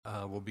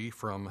will be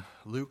from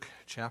Luke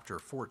chapter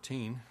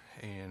 14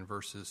 and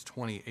verses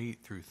 28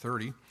 through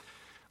 30.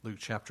 Luke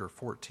chapter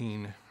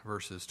 14,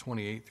 verses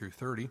 28 through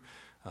 30.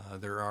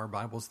 There are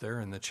Bibles there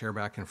in the chair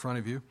back in front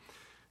of you,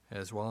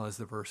 as well as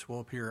the verse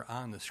will appear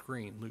on the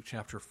screen. Luke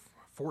chapter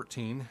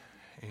 14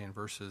 and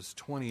verses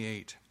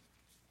 28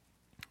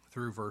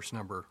 through verse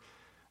number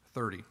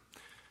 30.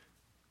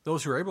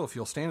 Those who are able, if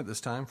you'll stand at this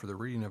time for the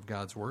reading of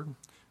God's Word,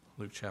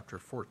 Luke chapter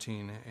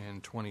 14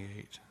 and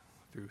 28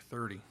 through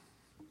 30.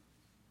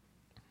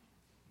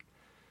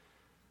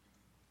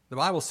 The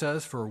Bible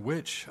says, "For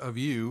which of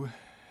you,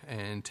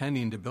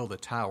 intending to build a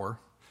tower,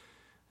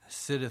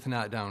 sitteth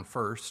not down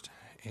first,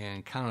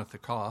 and counteth the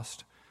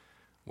cost,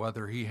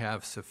 whether he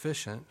have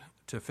sufficient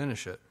to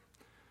finish it,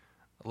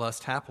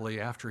 lest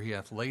happily after he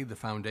hath laid the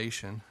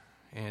foundation,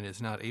 and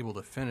is not able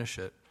to finish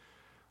it,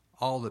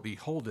 all that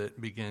behold it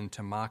begin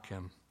to mock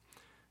him,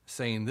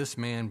 saying, This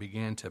man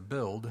began to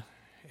build,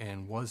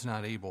 and was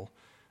not able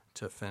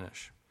to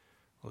finish."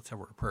 Let's have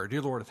a word of prayer.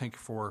 Dear Lord, I thank you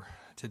for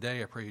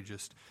today. I pray you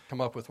just come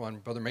up with one.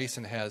 Brother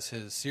Mason has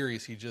his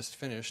series he just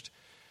finished,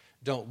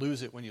 Don't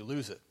Lose It When You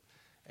Lose It.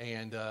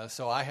 And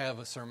so I have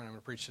a sermon I'm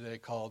going to preach today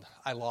called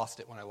I Lost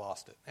It When I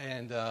Lost It.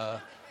 And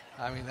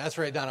that's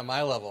right down at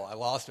my level. I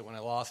lost it when I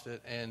lost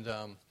it. And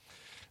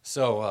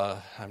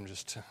I'm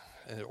just,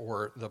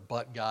 or the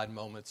but God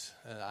moments.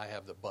 I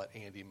have the but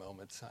Andy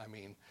moments.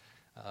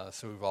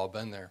 So we've all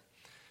been there.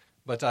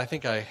 But I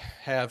think I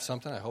have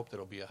something. I hope that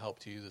will be a help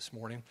to you this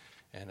morning.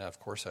 And, of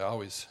course, I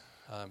always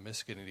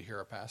miss getting to hear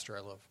our pastor. I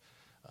love,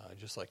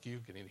 just like you,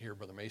 getting to hear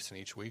Brother Mason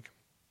each week.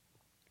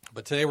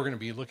 But today we're going to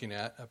be looking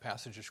at a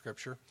passage of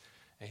Scripture.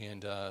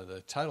 And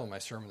the title of my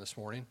sermon this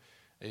morning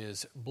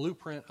is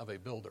Blueprint of a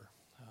Builder.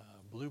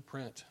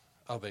 Blueprint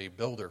of a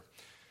Builder.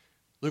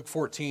 Luke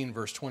 14,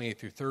 verse 28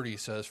 through 30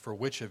 says, "For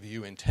which of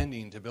you,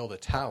 intending to build a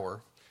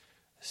tower,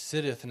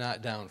 sitteth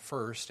not down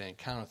first, and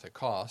counteth the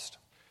cost,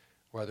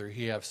 whether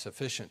he have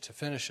sufficient to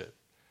finish it?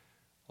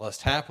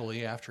 Lest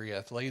happily, after he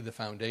hath laid the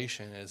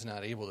foundation and is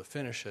not able to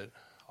finish it,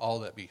 all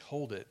that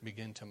behold it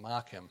begin to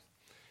mock him,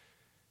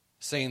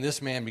 saying,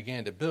 This man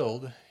began to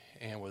build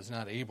and was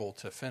not able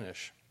to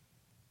finish."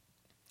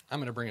 I'm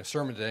going to bring a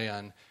sermon today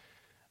on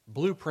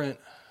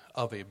Blueprint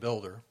of a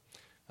Builder,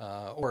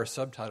 or a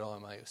subtitle I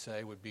might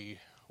say would be,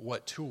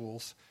 What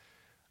Tools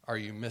Are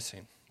You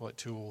Missing? What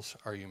tools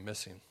are you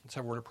missing? Let's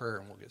have a word of prayer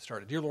and we'll get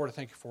started. Dear Lord, I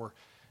thank you for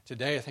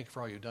today. I thank you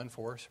for all you've done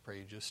for us. I pray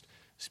you just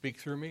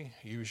speak through me,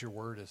 use your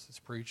word as it's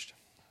preached.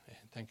 And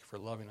thank you for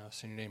loving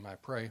us. In your name I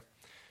pray.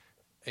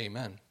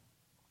 Amen.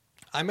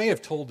 I may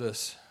have told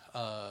this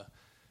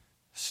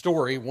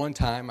story one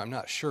time. I'm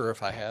not sure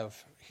if I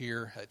have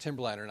here at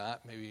Timberline or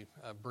not, maybe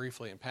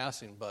briefly in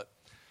passing. But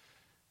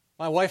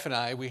my wife and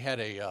I, we had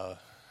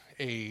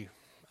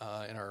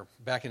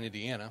back in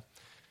Indiana,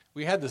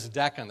 we had this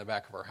deck on the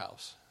back of our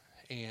house.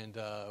 And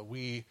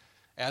we,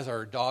 as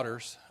our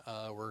daughters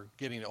were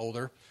getting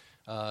older,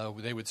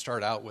 they would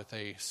start out with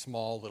a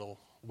small little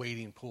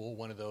wading pool,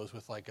 one of those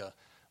with like a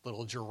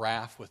little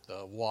giraffe with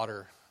the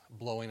water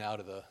blowing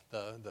out of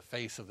the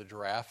face of the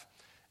giraffe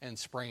and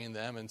spraying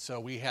them. And so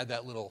we had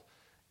that little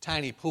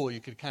tiny pool. You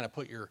could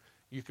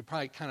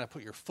probably kind of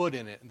put your foot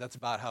in it, and that's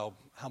about how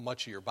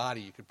much of your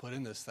body you could put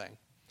in this thing.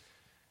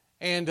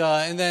 And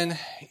then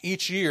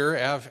each year,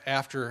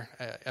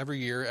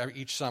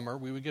 each summer,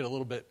 we would get a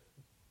little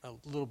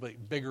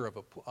bit bigger of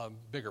a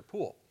bigger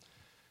pool.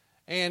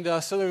 And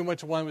so then we went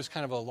to one that was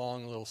kind of a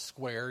long little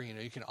square.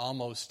 You can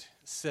almost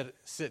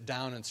sit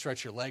down and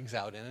stretch your legs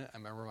out in it. I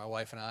remember my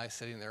wife and I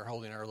sitting there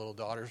holding our little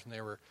daughters when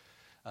they were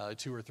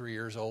 2 or 3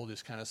 years old,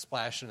 just kind of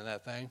splashing in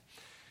that thing.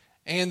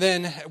 And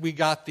then we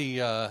got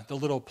the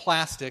little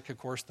plastic, of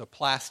course, the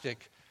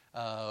plastic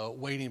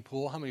wading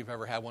pool. How many of you have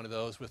ever had one of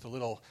those with the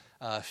little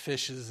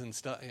fishes and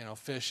stuff,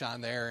 fish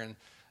on there and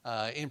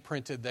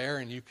imprinted there,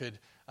 and you could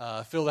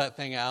fill that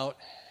thing out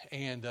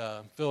and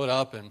fill it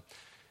up.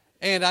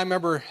 And I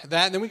remember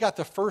that. And then we got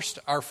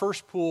our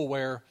first pool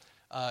where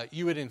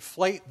you would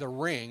inflate the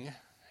ring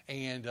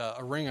and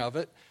a ring of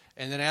it,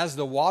 and then as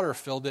the water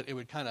filled it, it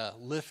would kind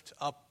of lift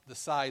up the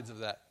sides of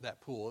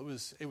that pool.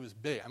 It was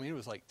big. It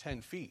was like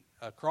 10 feet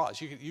across.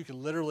 You could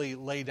literally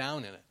lay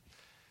down in it.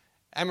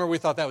 I remember we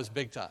thought that was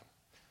big time.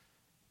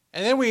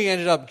 And then we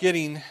ended up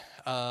getting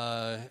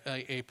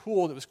a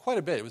pool that was quite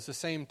a bit. It was the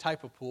same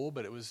type of pool,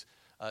 but it was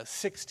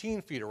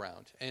 16 feet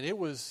around. And it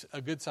was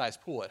a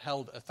good-sized pool. It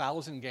held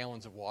 1,000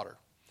 gallons of water.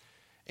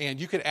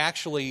 And you could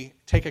actually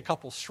take a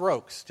couple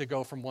strokes to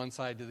go from one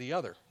side to the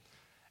other.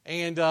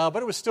 And but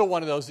it was still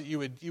one of those that you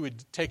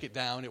would take it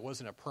down. It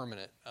wasn't a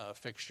permanent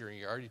fixture in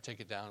your yard. You'd take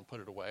it down and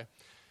put it away.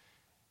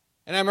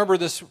 And I remember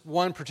this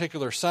one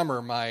particular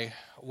summer, my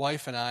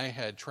wife and I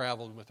had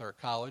traveled with our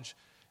college,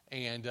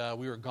 and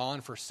we were gone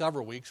for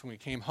several weeks. When we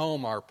came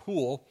home, our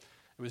pool,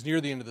 it was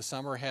near the end of the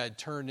summer, had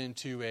turned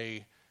into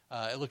it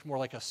looked more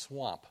like a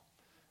swamp.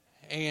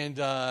 And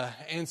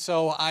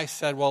so I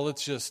said, well,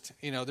 let's just,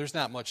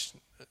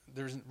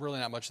 there's really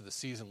not much of the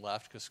season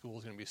left because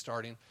school's going to be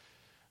starting.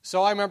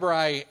 So I remember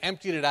I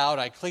emptied it out,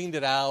 I cleaned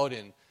it out,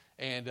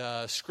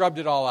 and scrubbed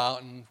it all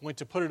out and went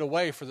to put it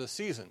away for the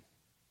season.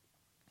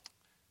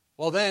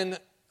 Well, then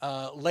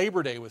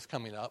Labor Day was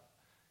coming up,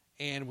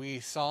 and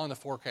we saw in the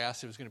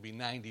forecast it was going to be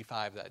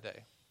 95 that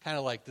day. Kind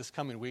of like this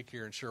coming week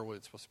here in Sherwood,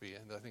 it's supposed to be,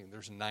 I think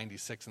there's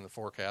 96 in the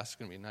forecast. It's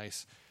going to be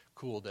nice,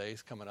 cool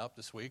days coming up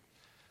this week.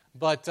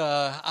 But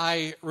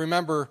I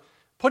remember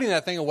putting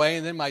that thing away,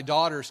 and then my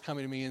daughter's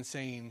coming to me and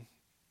saying,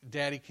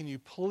 Daddy, can you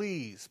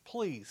please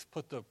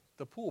put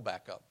the pool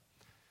back up?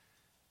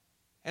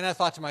 And I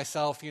thought to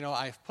myself,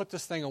 I've put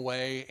this thing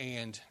away,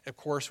 and of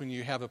course when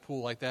you have a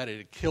pool like that, it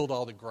had killed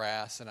all the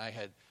grass, and I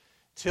had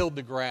tilled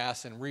the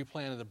grass and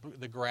replanted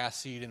the grass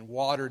seed and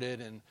watered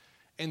it,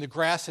 and the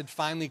grass had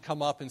finally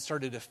come up and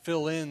started to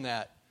fill in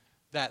that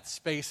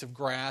space of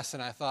grass,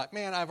 and I thought,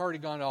 man, I've already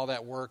gone to all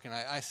that work, and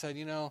I said,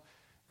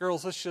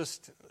 girls,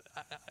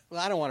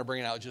 I don't want to bring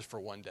it out just for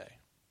one day.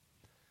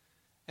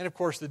 And of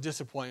course the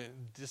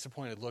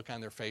disappointed look on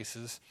their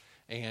faces,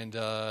 and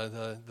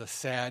the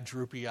sad,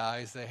 droopy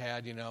eyes they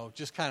had,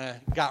 just kind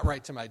of got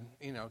right to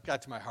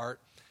my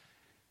heart.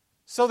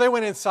 So they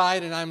went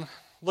inside, and I'm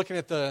looking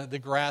at the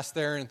grass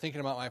there and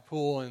thinking about my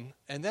pool,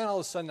 and then all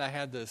of a sudden I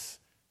had this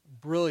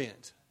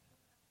brilliant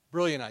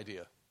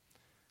idea.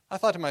 I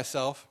thought to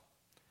myself,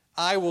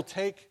 I will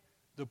take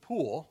the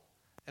pool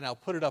and I'll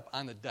put it up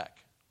on the deck.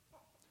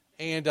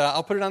 And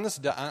I'll put it on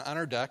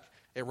our deck.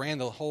 It ran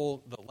the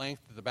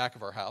length of the back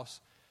of our house,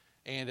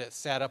 and it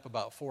sat up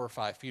about 4 or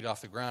 5 feet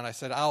off the ground. I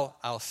said,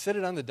 I'll sit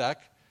it on the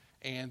deck,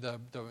 and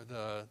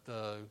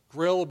the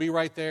grill will be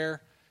right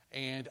there,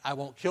 and I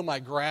won't kill my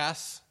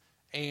grass,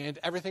 and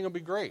everything will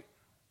be great.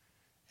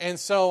 And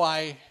so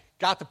I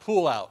got the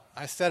pool out.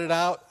 I set it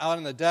out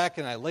on the deck,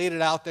 and I laid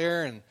it out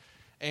there,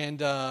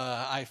 and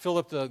I filled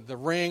up the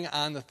ring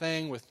on the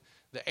thing with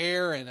the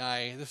air, and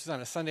this was on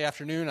a Sunday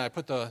afternoon. I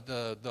put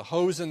the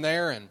hose in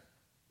there, and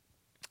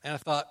I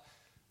thought,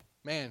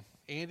 man,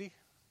 Andy,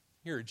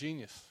 you're a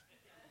genius.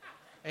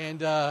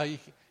 And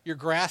your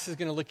grass is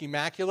going to look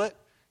immaculate.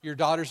 Your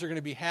daughters are going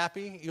to be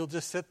happy. You'll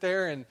just sit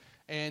there,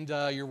 and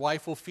your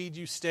wife will feed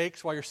you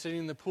steaks while you're sitting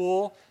in the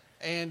pool,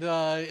 and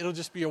it'll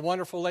just be a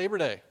wonderful Labor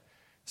Day.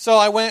 So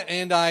I went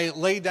and I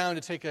laid down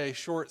to take a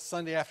short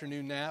Sunday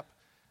afternoon nap.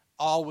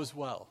 All was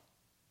well.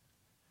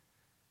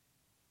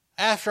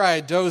 After I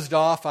had dozed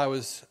off, I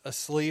was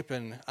asleep,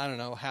 and I don't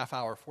know, half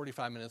hour,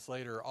 45 minutes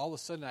later, all of a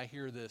sudden I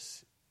hear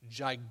this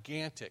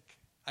gigantic,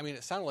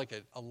 it sounded like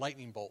a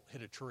lightning bolt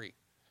hit a tree.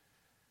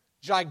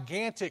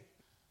 Gigantic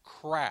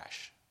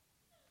crash.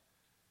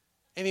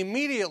 And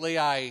immediately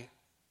I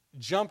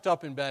jumped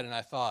up in bed and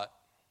I thought,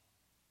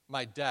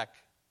 my deck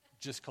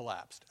just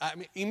collapsed.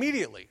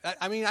 Immediately.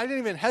 I didn't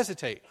even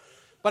hesitate.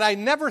 But I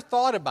never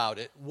thought about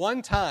it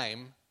one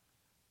time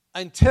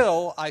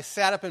until I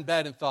sat up in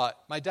bed and thought,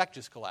 my deck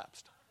just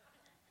collapsed.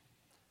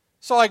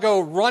 So I go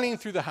running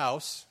through the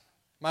house.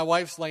 My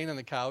wife's laying on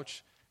the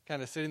couch,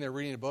 kind of sitting there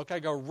reading a book. I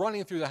go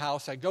running through the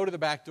house. I go to the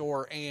back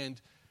door,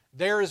 and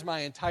there is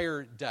my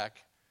entire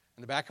deck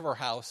in the back of our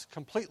house,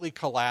 completely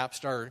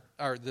collapsed,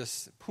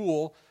 this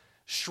pool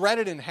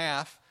shredded in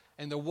half,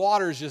 and the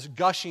water's just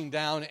gushing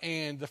down.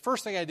 And the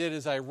first thing I did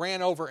is I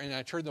ran over and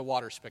I turned the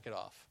water spigot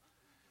off,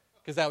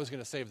 because that was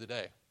going to save the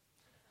day.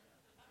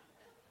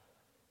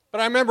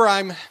 But I remember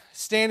I'm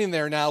standing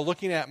there now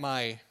looking at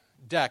my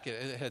deck.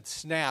 It had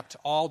snapped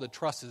all the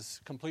trusses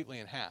completely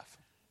in half.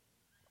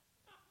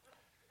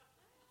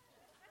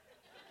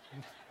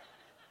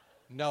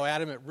 No,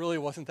 Adam, it really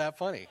wasn't that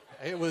funny.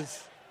 I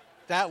was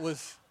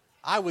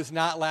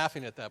not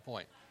laughing at that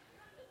point.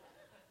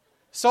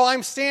 So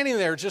I'm standing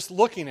there just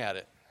looking at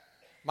it.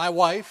 My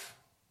wife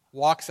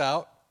walks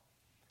out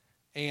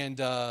and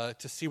to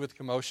see what the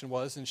commotion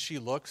was, and she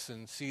looks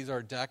and sees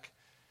our deck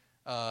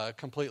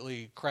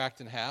completely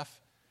cracked in half.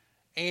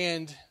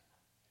 And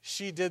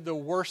she did the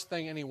worst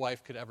thing any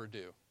wife could ever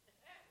do.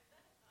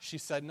 She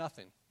said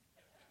nothing.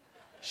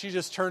 She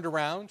just turned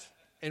around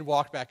and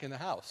walked back in the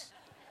house.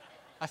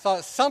 I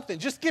thought,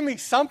 just give me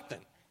something.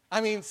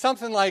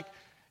 Something like,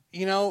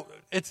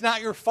 it's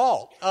not your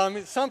fault.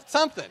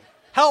 Something.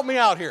 Help me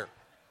out here.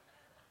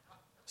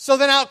 So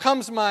then out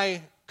come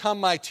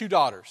my 2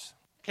 daughters,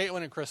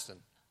 Caitlin and Kristen.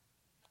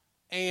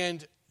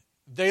 And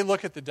they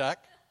look at the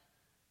deck,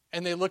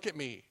 and they look at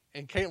me.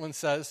 And Caitlin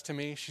says to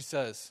me, she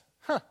says,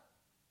 huh.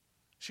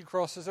 She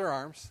crosses her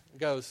arms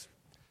and goes,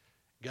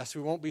 guess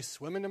we won't be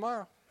swimming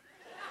tomorrow.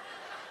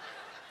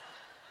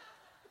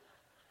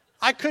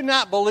 I could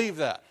not believe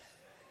that.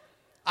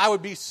 I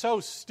would be so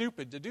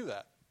stupid to do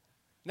that.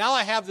 Now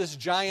I have this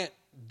giant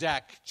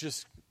deck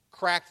just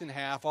cracked in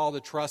half, all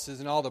the trusses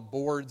and all the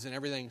boards and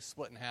everything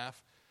split in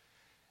half.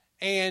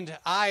 And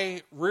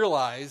I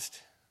realized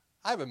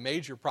I have a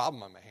major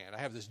problem on my hand. I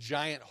have this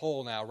giant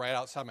hole now right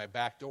outside my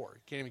back door.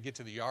 You can't even get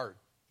to the yard.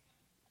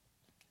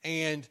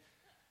 And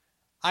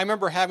I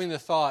remember having the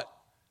thought,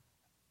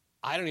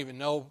 I don't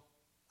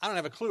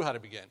have a clue how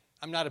to begin.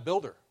 I'm not a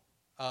builder.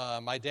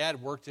 My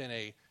dad worked in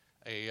a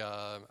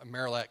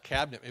Merillat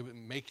cabinet,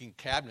 making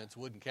cabinets,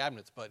 wooden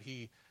cabinets, but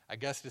he, I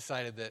guess,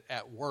 decided that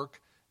at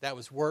work, that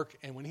was work,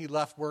 and when he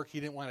left work, he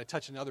didn't want to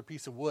touch another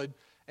piece of wood,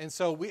 and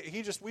so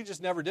we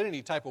just never did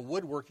any type of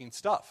woodworking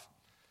stuff.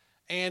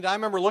 And I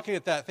remember looking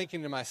at that,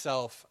 thinking to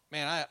myself,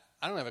 man,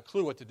 don't have a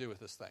clue what to do with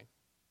this thing.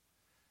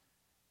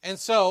 And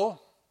so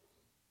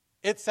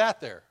it sat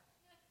there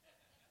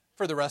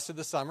for the rest of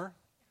the summer.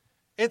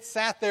 It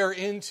sat there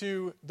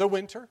into the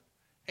winter.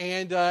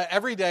 And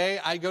every day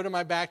I'd go to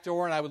my back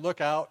door and I would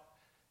look out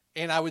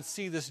and I would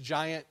see this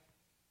giant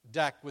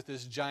deck with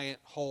this giant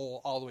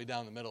hole all the way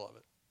down the middle of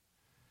it.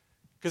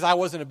 Because I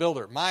wasn't a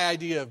builder. My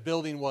idea of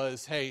building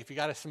was, hey, if you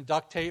got some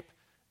duct tape,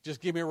 just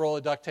give me a roll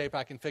of duct tape,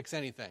 I can fix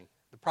anything.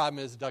 The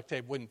problem is the duct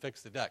tape wouldn't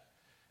fix the deck.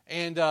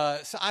 And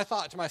so I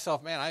thought to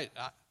myself, man,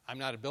 I'm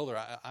not a builder.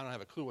 I don't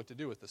have a clue what to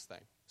do with this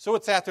thing. So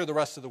it sat there the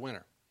rest of the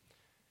winter.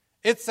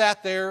 It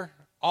sat there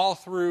all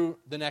through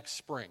the next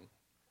spring.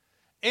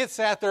 It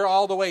sat there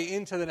all the way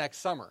into the next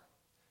summer.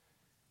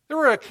 There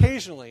were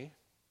occasionally,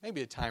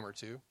 maybe a time or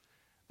two,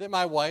 that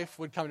my wife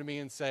would come to me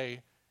and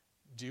say,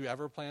 do you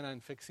ever plan on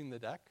fixing the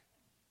deck,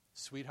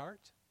 sweetheart?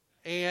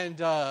 And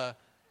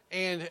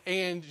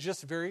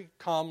just very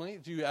calmly,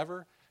 do you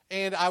ever?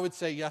 And I would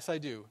say, yes, I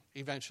do.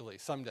 Eventually,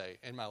 someday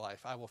in my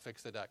life, I will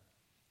fix the deck.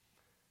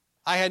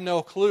 I had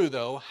no clue,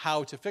 though,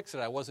 how to fix it.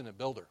 I wasn't a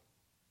builder.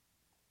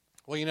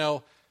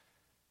 Well,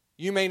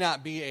 you may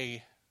not be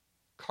a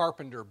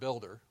carpenter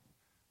builder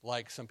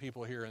like some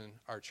people here in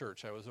our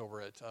church. I was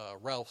over at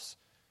Ralph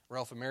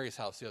and Mary's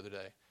house the other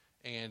day,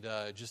 and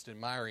just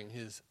admiring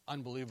his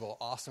unbelievable,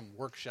 awesome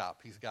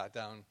workshop he's got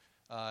down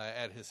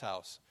at his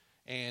house,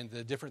 and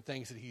the different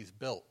things that he's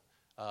built,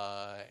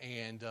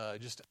 and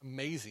just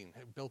amazing.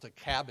 He built a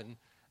cabin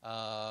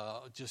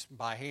just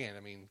by hand.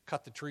 I mean,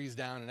 cut the trees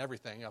down and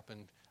everything up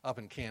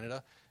in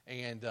Canada,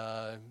 and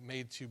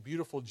made 2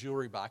 beautiful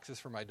jewelry boxes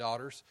for my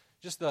daughters.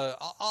 Just an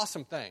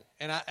awesome thing.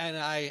 And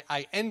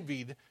I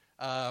envied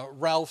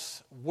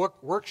Ralph's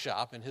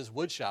workshop and his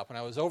wood shop when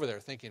I was over there,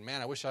 thinking,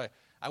 man, I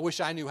wish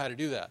I knew how to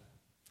do that.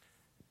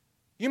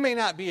 You may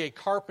not be a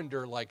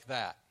carpenter like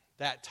that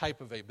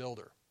type of a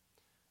builder.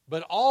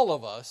 But all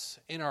of us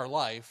in our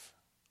life,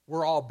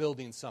 we're all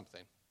building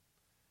something.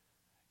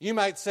 You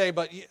might say,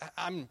 but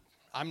I'm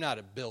not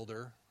a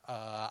builder.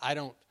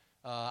 I'm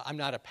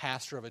not a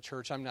pastor of a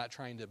church. I'm not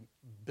trying to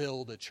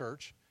build a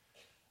church.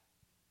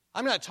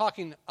 I'm not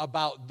talking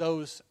about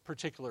those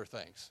particular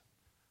things.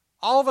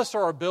 All of us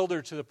are a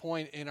builder to the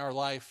point in our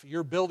life,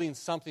 you're building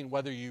something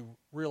whether you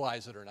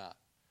realize it or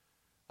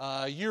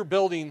not. You're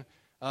building,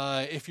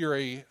 if you're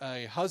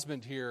a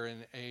husband here,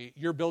 and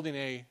you're building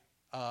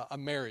a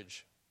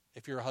marriage,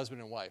 if you're a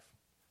husband and wife.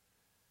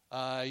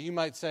 You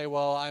might say,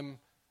 well, I'm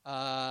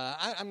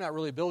not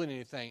really building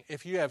anything.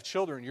 If you have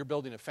children, you're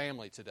building a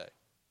family today.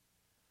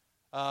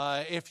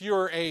 If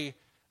you're a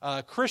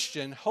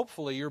Christian,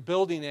 hopefully you're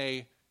building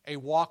a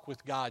walk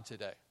with God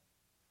today.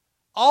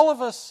 All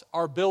of us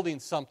are building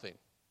something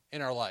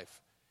in our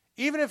life.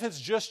 Even if it's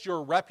just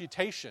your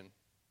reputation,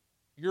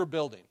 you're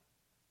building.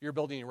 You're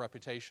building your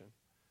reputation.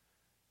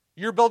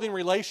 You're building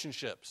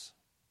relationships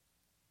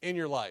in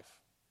your life.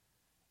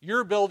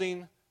 You're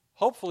building,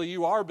 hopefully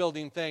you are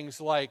building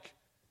things like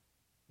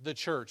the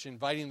church,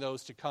 inviting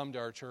those to come to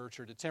our church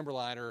or to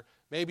Timberline, or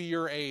maybe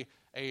you're a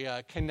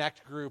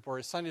connect group or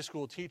a Sunday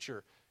school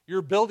teacher.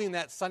 You're building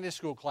that Sunday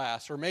school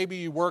class, or maybe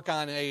you work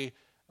on a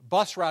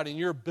bus route and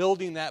you're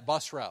building that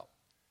bus route.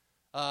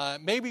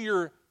 Maybe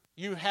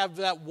you have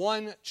that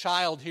one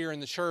child here in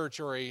the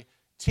church or a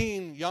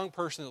teen young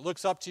person that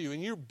looks up to you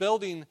and you're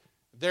building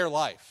their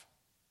life.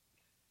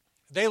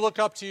 They look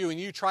up to you and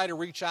you try to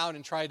reach out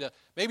and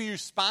maybe you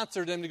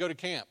sponsor them to go to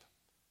camp.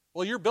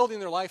 Well, you're building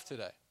their life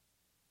today.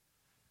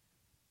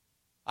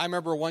 I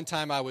remember one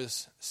time I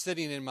was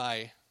sitting in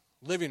my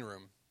living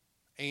room,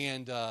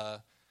 and I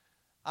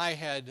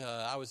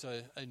was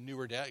a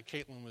newer dad.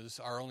 Caitlin was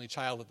our only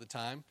child at the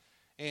time,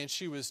 and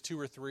she was 2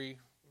 or 3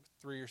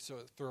 or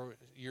so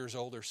years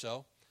old or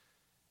so.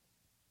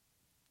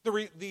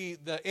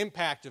 The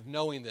impact of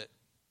knowing that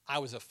I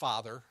was a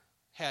father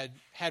had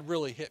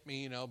really hit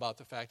me, about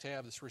the fact, hey, I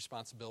have this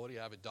responsibility.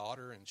 I have a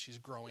daughter, and she's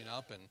growing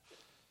up.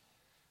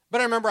 But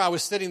I remember I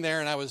was sitting there,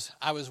 and I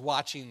was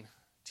watching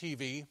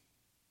TV,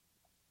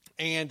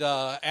 and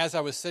as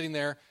I was sitting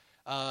there,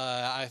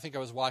 I think I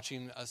was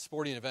watching a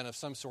sporting event of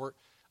some sort.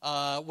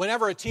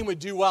 Whenever a team would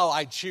do well,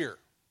 I'd cheer.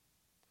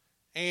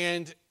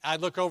 And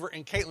I'd look over,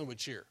 and Caitlin would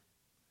cheer.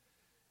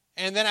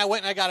 And then I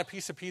went and I got a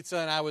piece of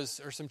pizza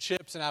or some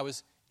chips, and I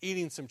was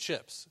eating some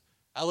chips.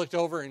 I looked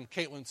over, and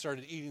Caitlin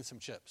started eating some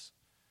chips.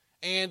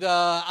 And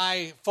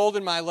I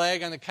folded my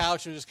leg on the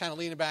couch and was just kind of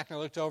leaning back, and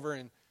I looked over,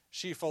 and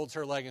she folds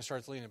her leg and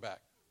starts leaning back.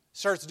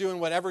 Starts doing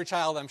what every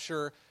child, I'm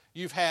sure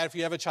you've had, if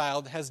you have a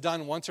child, has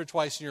done once or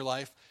twice in your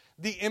life,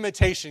 the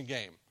imitation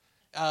game.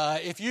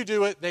 If you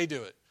do it, they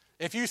do it.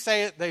 If you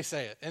say it, they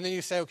say it. And then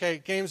you say, okay,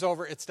 game's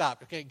over, it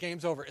stopped. Okay,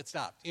 game's over, it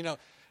stopped. No,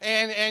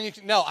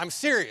 I'm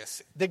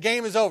serious. The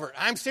game is over.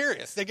 I'm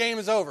serious. The game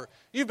is over.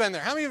 You've been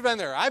there. How many of you have been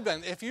there? I've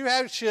been. If you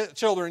have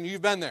children,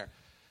 you've been there.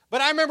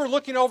 But I remember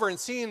looking over and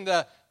seeing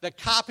the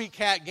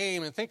copycat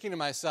game and thinking to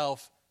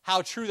myself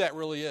how true that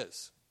really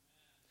is.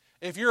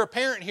 If you're a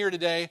parent here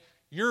today,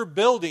 you're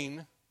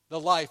building the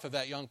life of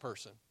that young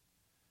person.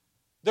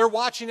 They're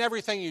watching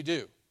everything you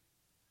do.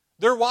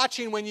 They're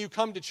watching when you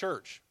come to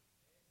church.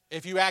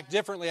 if you act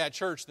differently at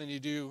church than you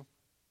do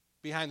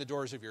behind the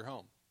doors of your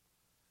home.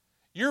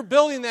 You're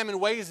building them in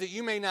ways that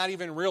you may not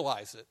even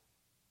realize it.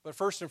 But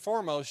first and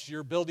foremost,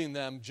 you're building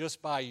them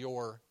just by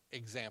your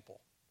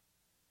example.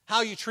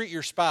 How you treat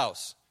your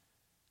spouse,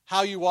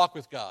 how you walk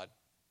with God,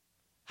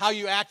 how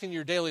you act in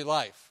your daily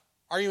life.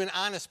 Are you an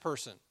honest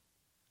person?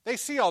 They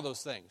see all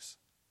those things.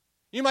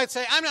 You might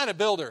say, I'm not a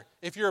builder.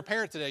 If you're a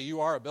parent today,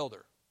 you are a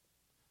builder.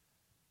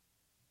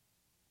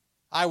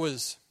 I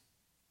was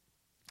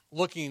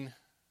looking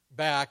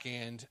back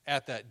and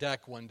at that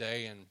deck one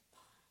day and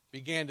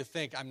began to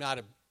think, I'm not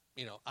a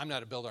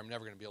builder. I'm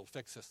never going to be able to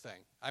fix this thing.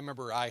 I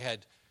remember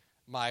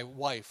my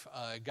wife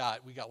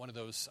we got one of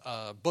those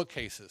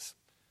bookcases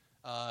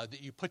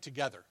that you put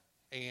together,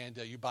 and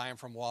you buy them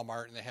from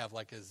Walmart, and they have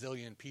like a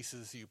zillion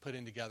pieces that you put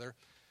in together.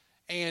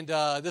 And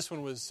this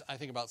one was, I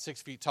think, about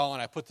 6 feet tall,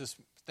 and I put this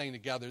thing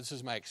together. This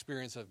is my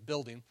experience of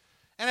building.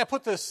 And I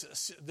put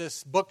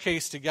this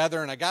bookcase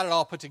together, and I got it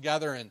all put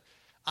together, and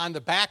on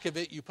the back of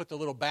it, you put the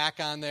little back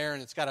on there,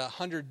 and it's got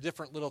 100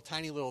 different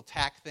tiny little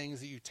tack things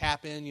that you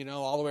tap in,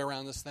 all the way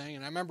around this thing.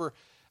 And I remember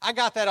I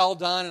got that all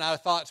done, and I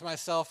thought to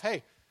myself,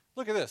 hey,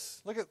 look at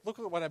this. Look at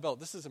what I built.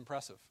 This is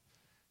impressive.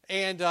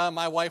 And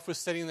my wife was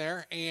sitting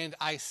there, and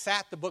I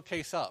sat the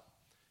bookcase up.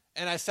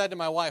 And I said to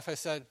my wife, I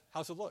said,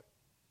 how's it look?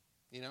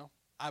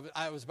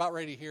 I was about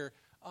ready to hear,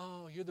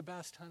 oh, you're the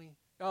best, honey.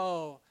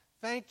 Oh,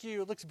 thank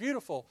you. It looks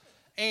beautiful.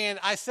 And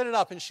I set it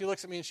up, and she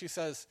looks at me, and she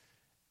says,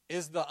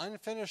 is the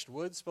unfinished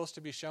wood supposed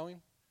to be showing?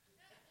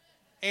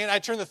 And I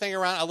turned the thing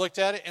around, I looked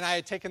at it, and I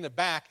had taken the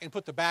back and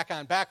put the back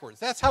on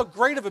backwards. That's how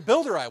great of a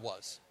builder I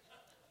was.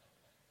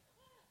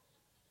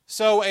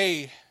 So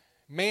a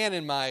man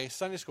in my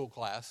Sunday school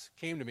class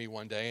came to me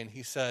one day, and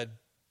he said,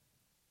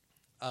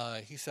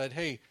 I've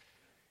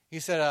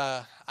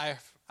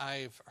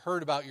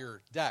heard about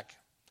your deck,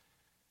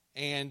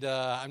 and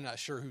I'm not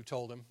sure who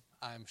told him.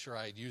 I'm sure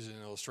I'd use it in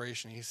an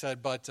illustration. He said,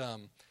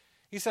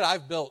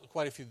 I've built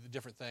quite a few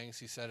different things.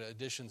 He said,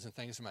 additions and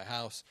things in my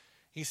house.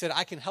 He said,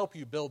 I can help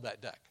you build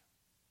that deck,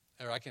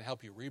 or I can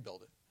help you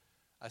rebuild it.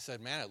 I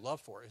said, man, I'd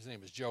love for it. His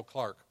name is Joe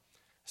Clark. I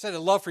said, I'd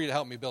love for you to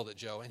help me build it,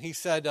 Joe. And he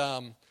said,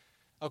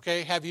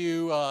 okay, have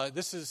you,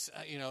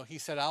 he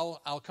said,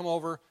 I'll come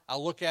over,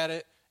 I'll look at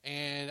it,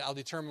 and I'll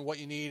determine what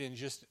you need, and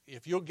just,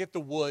 if you'll get the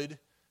wood,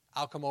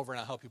 I'll come over and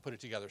I'll help you put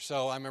it together.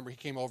 So I remember he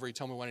came over, he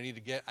told me what I needed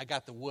to get. I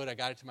got the wood, I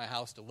got it to my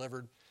house,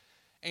 delivered.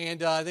 And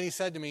then he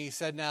said to me,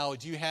 now,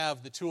 do you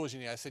have the tools you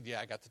need? I said,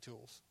 yeah, I got the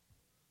tools.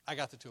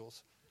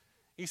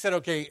 He said,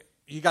 okay,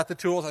 you got the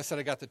tools? I said,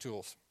 I got the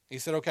tools. He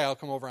said, okay, I'll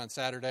come over on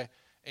Saturday,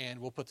 and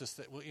we'll put this,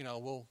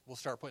 we'll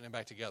start putting it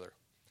back together.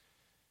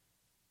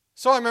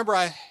 So I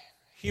remember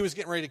he was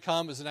getting ready to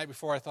come. It was the night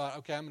before. I thought,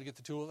 okay, I'm going to get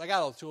the tools. I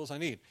got all the tools I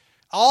need.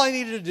 All I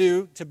needed to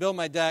do to build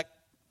my deck,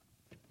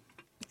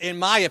 in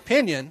my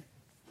opinion,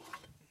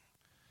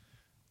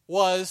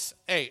 was,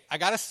 I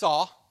got a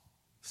saw.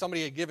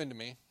 Somebody had given to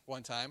me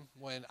one time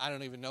when I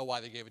don't even know why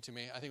they gave it to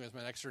me. I think it was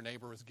my next door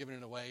neighbor was giving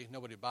it away.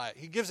 Nobody would buy it.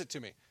 He gives it to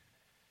me.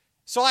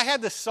 So I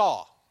had this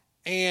saw,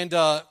 and,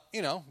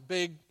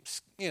 big,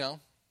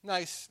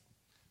 nice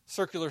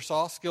circular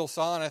saw, skill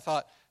saw, and I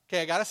thought,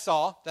 okay, I got a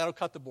saw. That'll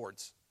cut the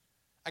boards.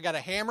 I got a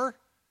hammer.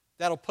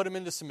 That'll put them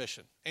into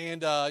submission.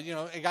 And,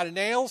 I got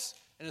nails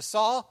and a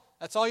saw.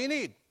 That's all you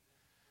need.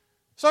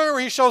 So I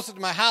remember he shows up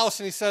to my house,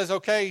 and he says,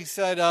 okay, he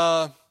said,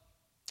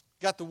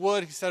 got the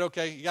wood. He said,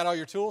 okay, you got all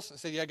your tools? I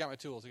said, yeah, I got my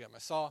tools. I got my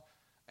saw,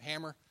 a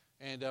hammer,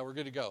 and we're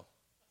good to go.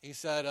 He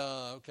said,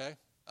 okay,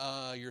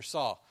 your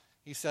saw.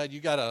 He said, you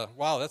got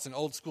wow, that's an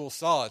old school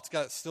saw. It's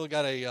still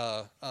got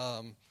a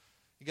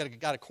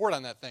cord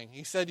on that thing.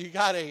 He said, do you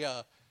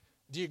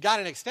got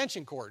an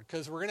extension cord?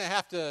 Because we're going to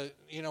have to,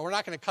 we're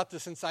not going to cut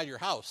this inside your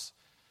house.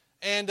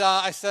 And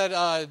I said,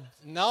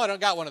 no, I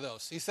don't got one of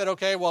those. He said,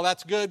 okay, well,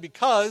 that's good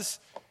because,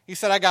 he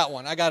said, I got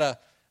one. I got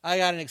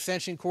an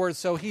extension cord.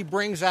 So he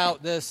brings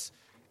out this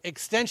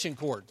extension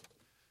cord.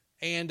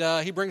 And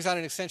he brings out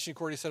an extension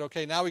cord. He said,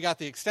 okay, now we got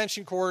the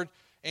extension cord,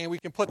 and we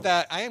can put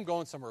that. I am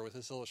going somewhere with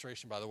this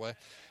illustration, by the way.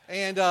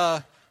 And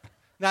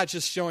not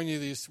just showing you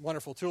these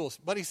wonderful tools.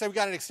 But he said, we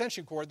got an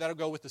extension cord. That'll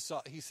go with the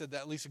saw. He said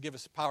that at least will give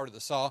us power to the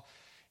saw.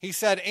 He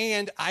said,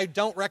 and I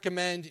don't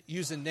recommend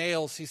using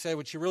nails. He said,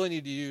 what you really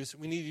need to use,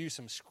 we need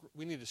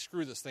to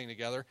screw this thing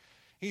together.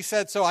 He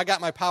said, so I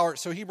got my power.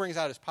 So he brings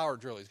out his power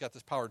drill. He's got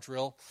this power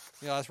drill.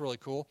 That's really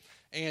cool.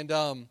 And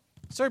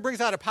so he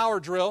brings out a power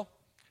drill,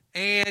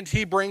 and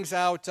he brings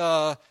out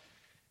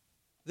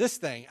this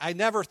thing. I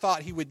never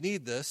thought he would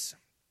need this,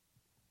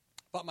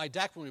 but my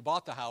deck, when we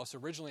bought the house,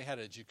 originally had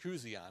a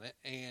jacuzzi on it,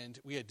 and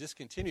we had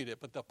discontinued it,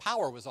 but the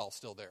power was all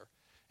still there.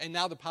 And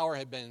now the power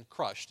had been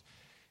crushed.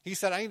 He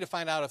said, I need to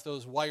find out if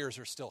those wires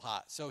are still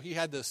hot. So he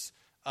had this,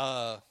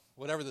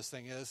 whatever this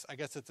thing is, I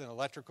guess it's an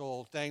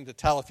electrical thing to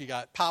tell if you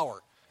got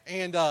power.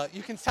 And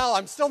you can tell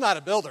I'm still not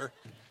a builder,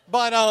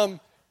 but,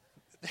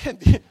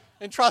 and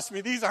trust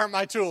me, these aren't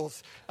my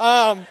tools.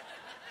 So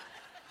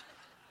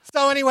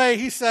anyway,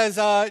 he says,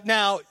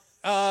 now,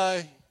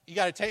 you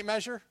got a tape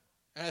measure?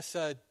 And I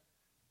said,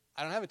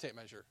 I don't have a tape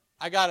measure.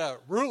 I got a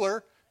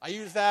ruler, I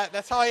use that.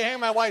 That's how I hang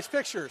my wife's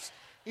pictures.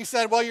 He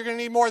said, well, you're going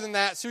to need more than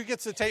that. So he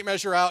gets the tape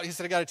measure out. He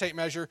said, I got a tape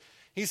measure.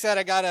 He said,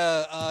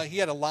 he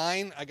had a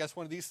line, I guess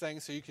one of these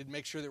things, so you could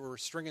make sure that we're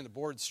stringing the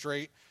board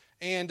straight.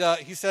 And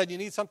he said, you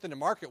need something to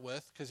mark it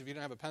with, because if you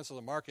don't have a pencil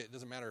to mark it, it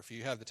doesn't matter if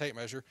you have the tape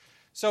measure.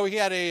 So he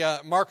had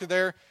a marker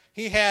there.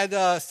 He had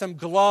some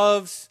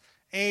gloves,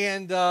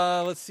 and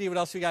let's see what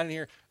else we got in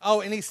here.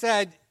 Oh, and he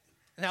said,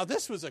 now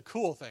this was a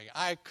cool thing.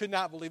 I could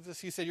not believe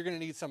this. He said, you're going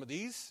to need some of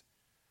these.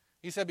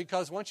 He said,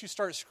 because once you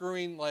start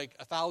screwing like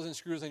 1,000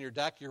 screws on your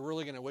deck, you're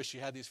really going to wish you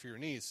had these for your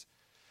knees.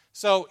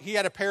 So he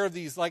had a pair of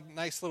these like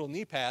nice little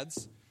knee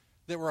pads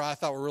that I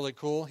thought were really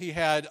cool. He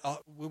had,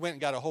 we went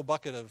and got a whole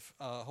bucket of,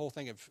 whole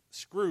thing of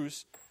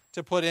screws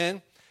to put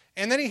in.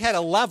 And then he had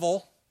a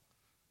level,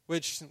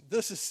 which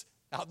this is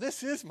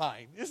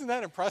mine. Isn't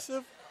that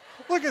impressive?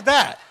 Look at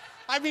that.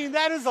 I mean,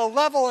 that is a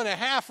level and a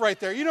half right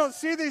there. You don't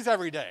see these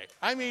every day.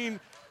 I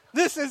mean,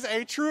 this is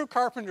a true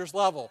carpenter's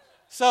level.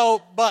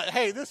 So, but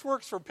hey, this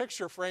works for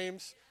picture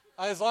frames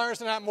as long as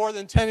they're not more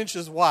than 10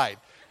 inches wide.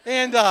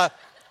 And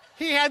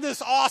he had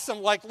this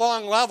awesome, like,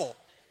 long level.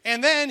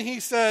 And then he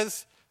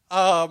says,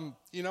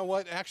 you know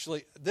what,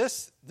 actually,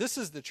 this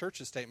is the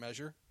church's tape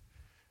measure.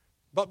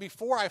 But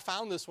before I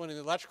found this one in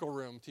the electrical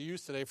room to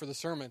use today for the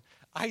sermon,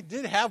 I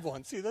did have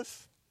one. See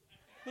this?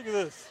 Look at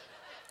this.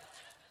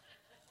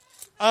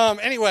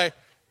 Anyway,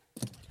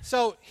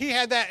 so he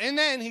had that. And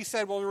then he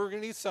said, well, we're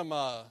going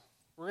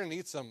to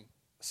need some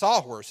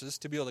sawhorses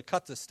to be able to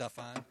cut this stuff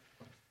on.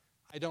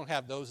 I don't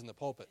have those in the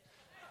pulpit.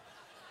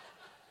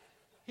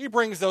 He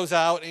brings those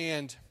out,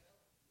 and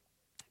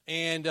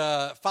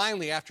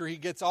finally, after he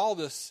gets all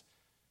this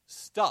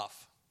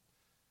stuff,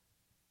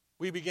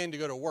 we begin to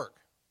go to work.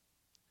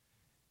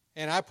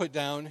 And I put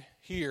down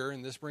here,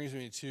 and this brings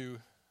me to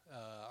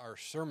our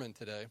sermon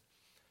today.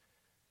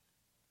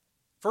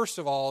 First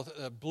of all,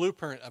 the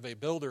blueprint of a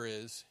builder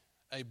is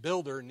a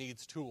builder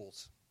needs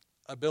tools.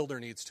 A builder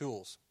needs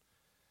tools.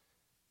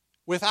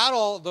 Without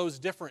all those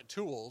different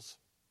tools,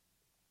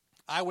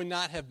 I would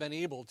not have been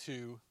able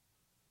to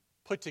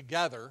put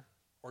together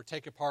or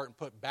take apart and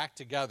put back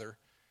together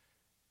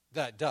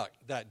that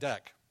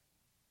deck.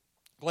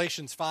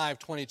 Galatians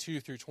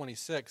 5:22 through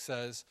 26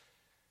 says,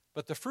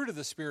 but the fruit of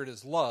the Spirit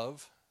is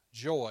love,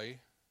 joy,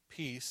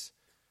 peace,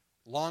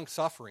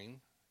 long-suffering,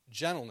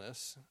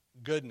 gentleness,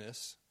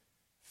 goodness,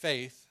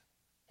 faith,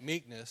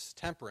 meekness,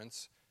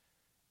 temperance.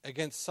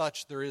 Against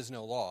such there is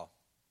no law.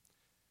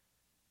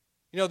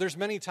 You know, there's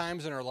many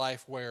times in our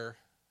life where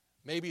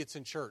maybe it's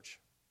in church,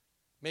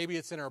 maybe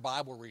it's in our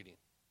Bible reading,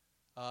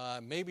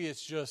 maybe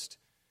it's just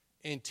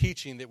in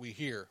teaching that we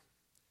hear,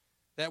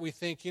 that we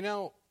think, you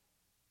know,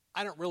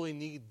 I don't really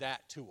need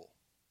that tool.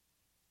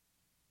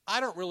 I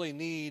don't really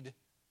need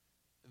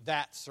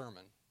that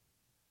sermon.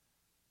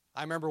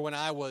 I remember when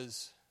I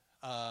was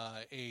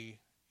a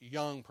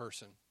young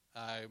person.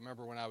 I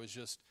remember when I was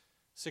just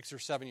 6 or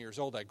 7 years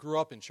old. I grew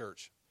up in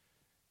church.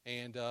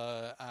 And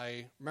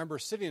I remember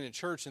sitting in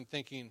church and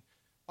thinking,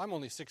 well, I'm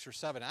only 6 or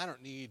 7. I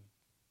don't need,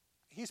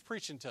 he's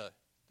preaching to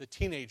the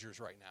teenagers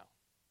right now.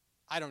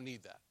 I don't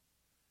need that.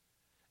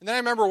 And then I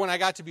remember when I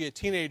got to be a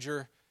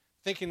teenager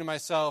thinking to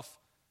myself,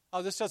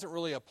 oh, this doesn't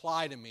really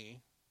apply to me.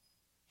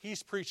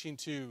 He's preaching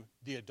to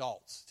the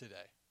adults today.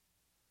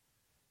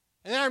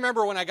 And then I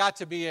remember when I got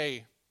to be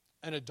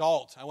an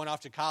adult, I went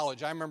off to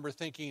college, I remember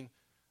thinking,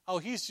 oh,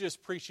 he's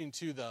just preaching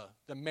to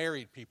the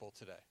married people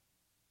today.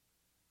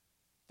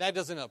 That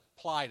doesn't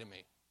apply to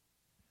me.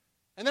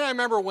 And then I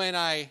remember when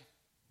I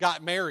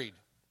got married,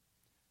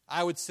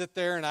 I would sit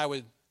there and I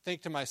would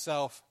think to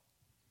myself,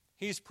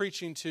 he's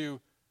preaching to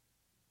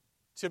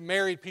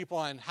married people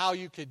on how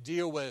you could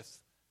deal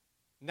with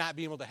not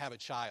being able to have a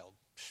child.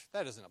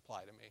 That doesn't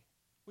apply to me.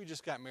 We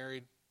just got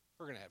married.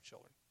 We're going to have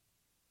children.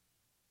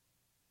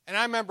 And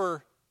I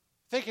remember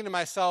thinking to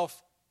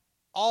myself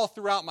all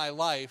throughout my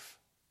life,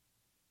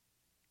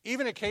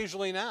 even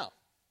occasionally now,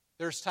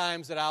 there's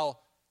times that I'll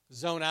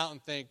zone out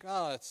and think,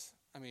 oh,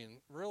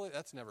 really?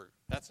 That's not going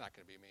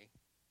to be me.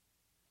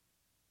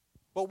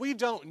 But we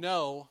don't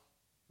know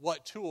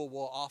what tool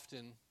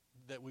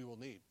that we will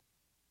need.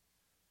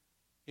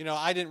 You know,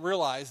 I didn't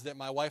realize that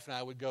my wife and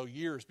I would go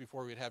years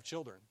before we'd have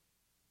children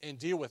and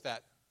deal with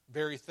that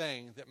very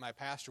thing that my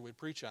pastor would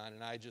preach on,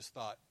 and I just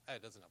thought,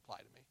 that doesn't apply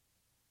to me.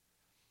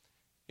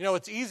 You know,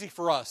 it's easy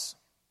for us,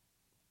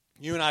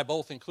 you and I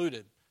both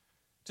included,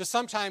 to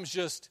sometimes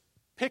just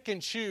pick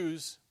and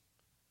choose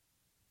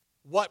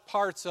what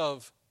parts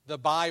of the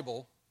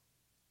Bible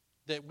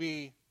that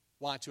we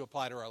want to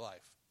apply to our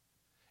life.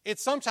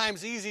 It's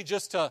sometimes easy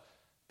just to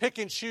pick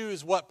and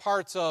choose what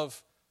parts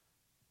of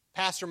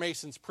Pastor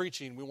Mason's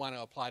preaching we want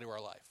to apply to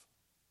our life.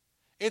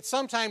 It's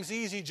sometimes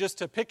easy just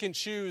to pick and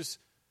choose,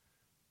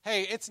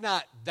 hey, it's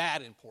not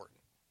that important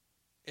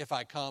if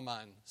I come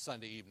on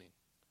Sunday evening.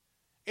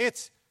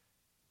 It's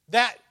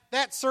that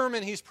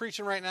sermon he's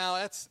preaching right now,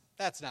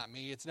 that's not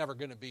me. It's never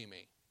going to be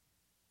me.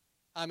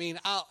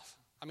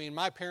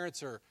 My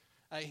parents are,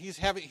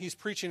 he's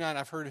preaching on,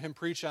 I've heard him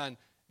preach on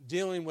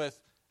dealing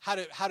with how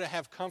to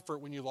have comfort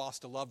when you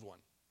lost a loved one.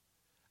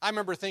 I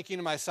remember thinking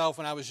to myself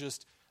when I was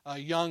just a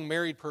young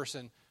married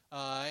person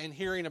and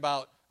hearing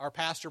about our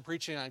pastor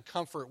preaching on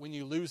comfort when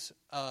you lose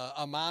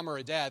a mom or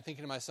a dad,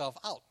 thinking to myself,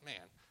 oh,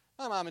 man,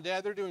 my mom and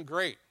dad, they're doing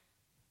great.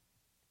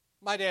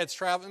 My dad's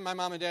traveling. My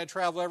mom and dad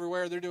travel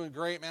everywhere. They're doing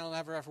great. Man, I don't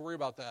ever have to worry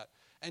about that.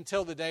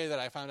 Until the day that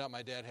I found out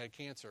my dad had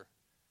cancer.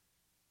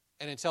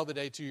 And until the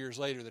day 2 years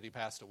later that he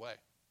passed away.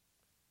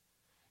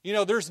 You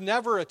know, there's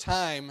never a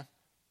time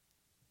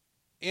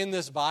in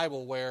this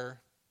Bible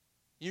where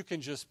you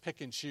can just pick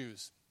and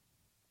choose.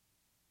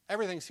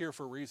 Everything's here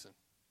for a reason.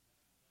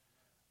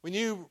 When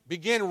you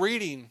begin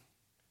reading,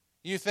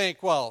 you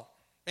think, well,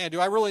 man, do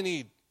I really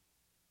need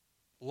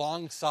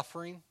long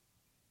suffering?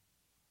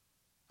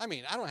 I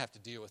mean, I don't have to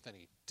deal with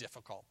any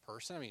difficult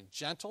person. I mean,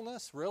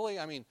 gentleness, really?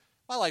 I mean,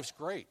 my life's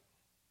great.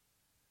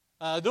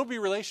 There'll be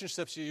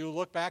relationships you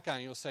look back on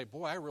and you'll say,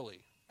 boy,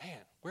 man,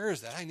 where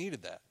is that? I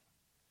needed that.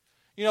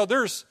 You know,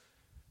 there's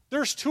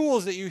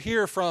tools that you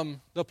hear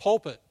from the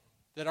pulpit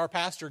that our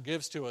pastor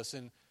gives to us,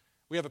 and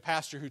we have a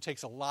pastor who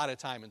takes a lot of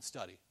time in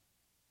study.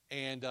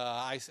 And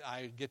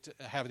I get to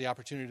have the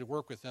opportunity to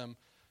work with him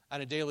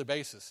on a daily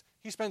basis.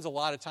 He spends a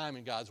lot of time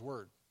in God's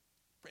Word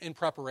in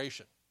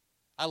preparation.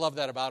 I love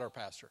that about our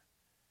pastor.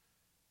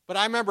 But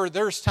I remember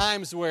there's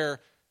times where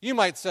you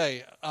might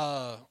say,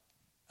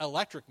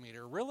 electric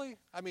meter, really?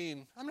 I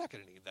mean, I'm not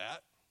going to need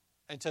that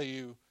until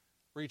you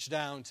reach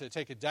down to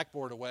take a deck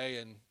board away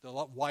and the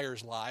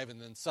wire's live, and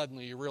then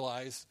suddenly you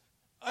realize,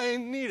 I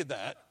needed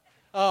that.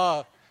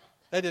 That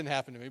didn't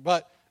happen to me.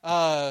 But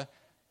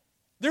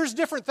there's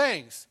different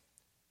things.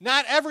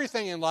 Not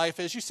everything in life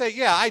is, you say,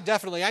 yeah,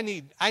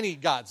 I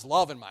need God's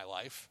love in my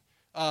life.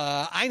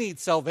 I need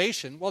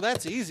salvation. Well,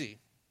 that's easy.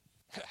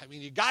 I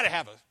mean, you got to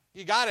have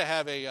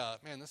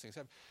man, this thing's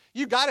heavy.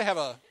 You got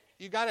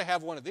to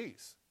have one of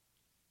these.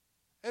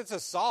 It's a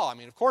saw. I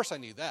mean, of course I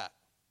need that.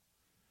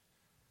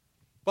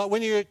 But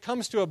when it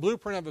comes to a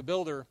blueprint of a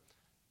builder,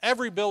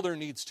 every builder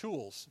needs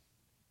tools.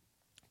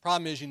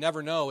 Problem is you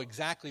never know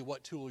exactly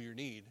what tool you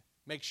need.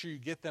 Make sure you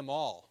get them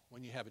all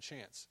when you have a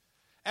chance.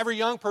 Every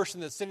young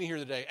person that's sitting here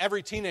today,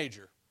 every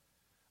teenager,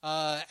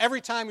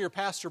 every time your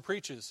pastor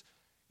preaches,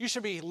 you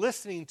should be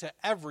listening to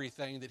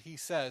everything that he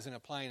says and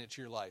applying it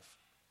to your life.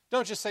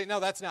 Don't just say, no,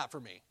 that's not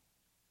for me.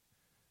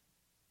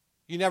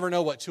 You never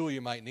know what tool you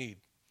might need.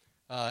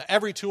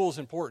 Every tool is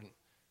important.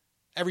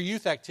 Every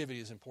youth activity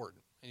is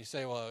important. And you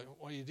say, well,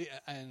 what do you do?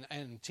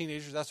 And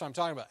teenagers, that's what I'm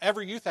talking about.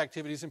 Every youth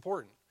activity is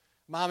important.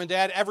 Mom and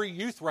Dad, every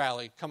youth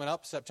rally coming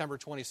up September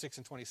 26th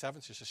and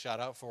 27th. Just a shout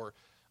out for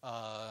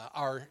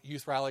our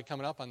youth rally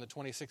coming up on the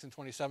 26th and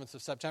 27th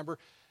of September.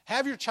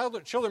 Have your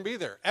children be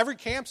there. Every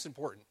camp's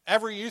important.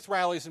 Every youth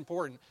rally is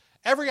important.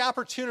 Every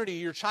opportunity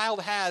your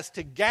child has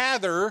to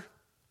gather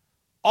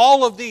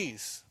all of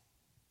these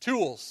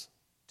tools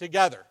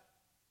together,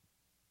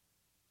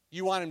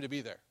 you want him to be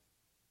there.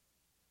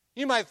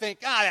 You might think,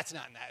 that's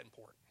not that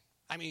important.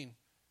 I mean,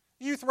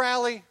 youth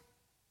rally,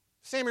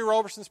 Sammy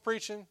Roberson's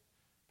preaching,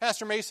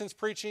 Pastor Mason's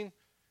preaching,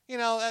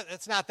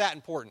 it's not that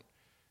important.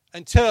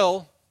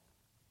 Until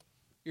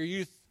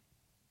your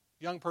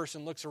young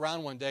person looks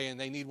around one day and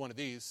they need one of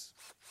these,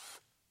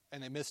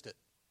 and they missed it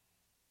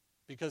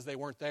because they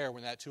weren't there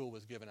when that tool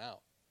was given out.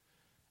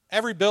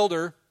 Every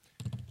builder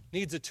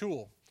needs a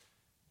tool.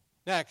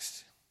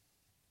 Next,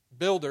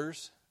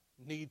 builders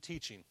need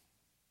teaching.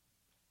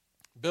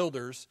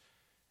 Builders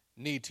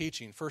need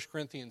teaching. 1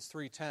 Corinthians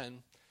 3:10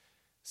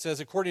 says,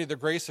 according to the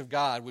grace of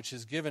God, which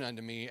is given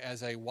unto me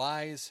as a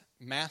wise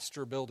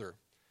master builder,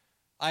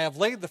 I have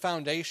laid the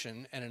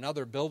foundation, and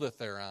another buildeth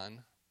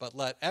thereon, but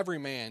let every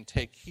man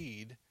take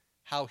heed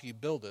how he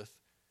buildeth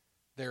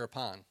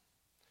thereupon.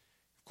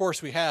 Of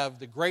course, we have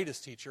the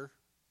greatest teacher,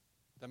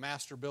 the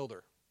master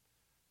builder,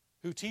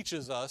 who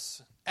teaches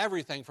us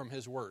everything from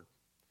his word.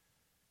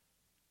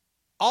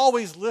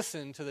 Always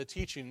listen to the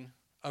teaching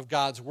of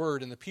God's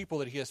word and the people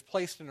that he has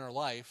placed in our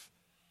life,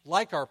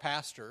 like our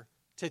pastor,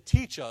 to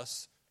teach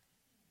us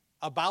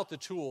about the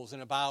tools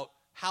and about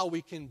how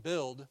we can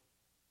build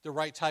the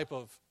right type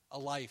of a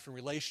life and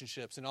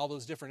relationships and all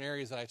those different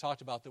areas that I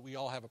talked about that we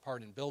all have a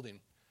part in building.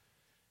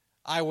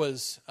 I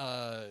was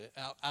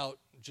out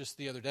just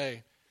the other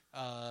day.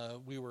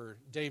 We were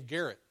Dave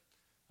Garrett.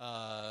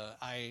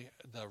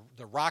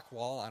 The rock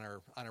wall on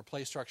our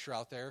play structure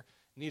out there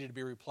needed to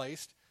be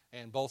replaced,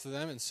 and both of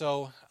them. And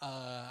so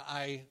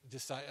I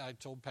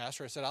told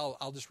Pastor, I said,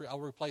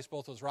 I'll replace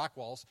both those rock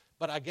walls.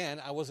 But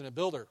again, I wasn't a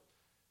builder.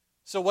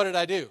 So what did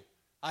I do?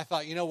 I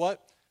thought, you know what?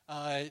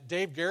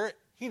 Dave Garrett,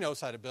 he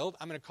knows how to build.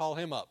 I'm going to call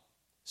him up.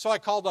 So I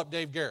called up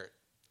Dave Garrett.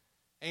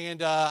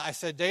 And I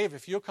said, Dave,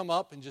 if you'll come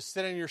up and just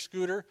sit in your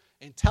scooter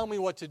and tell me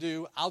what to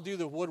do, I'll do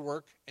the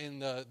woodwork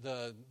and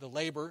the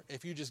labor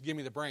if you just give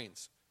me the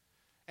brains.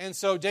 And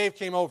so Dave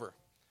came over.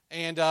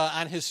 And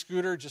on his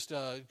scooter, just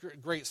a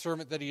great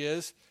servant that he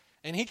is.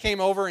 And he came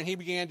over and he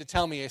began to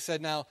tell me. I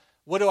said, now,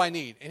 what do I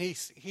need? And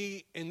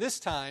he in this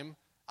time,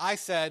 I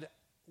said,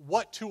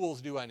 what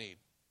tools do I need?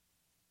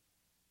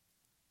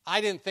 I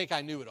didn't think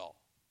I knew it all,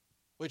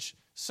 which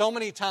so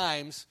many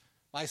times,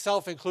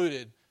 myself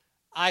included,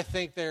 I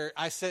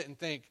sit and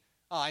think,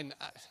 oh,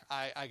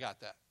 I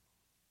got that.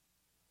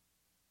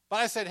 But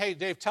I said, hey,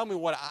 Dave, tell me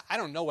what, I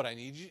don't know what I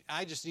need.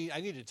 I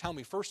need to tell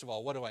me, first of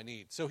all, what do I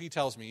need? So he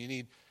tells me,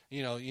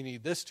 you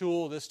need this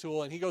tool,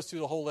 and he goes through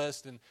the whole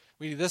list, and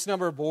we need this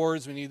number of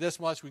boards, we need this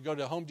much. We go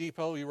to Home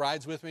Depot, he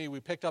rides with me, we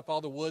picked up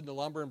all the wood and the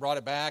lumber and brought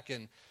it back,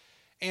 and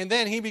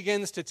then he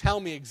begins to tell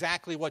me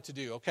exactly what to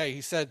do. Okay, he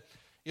said,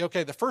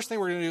 okay, the first thing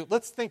we're going to do,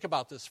 let's think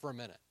about this for a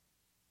minute.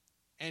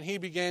 And he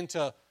began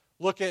to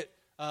look at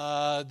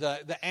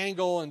the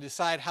angle and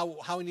decide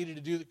how we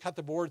needed to cut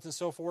the boards and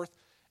so forth,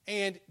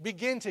 and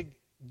begin to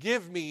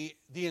give me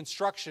the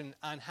instruction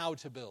on how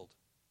to build.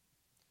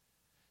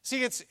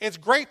 See, it's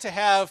great to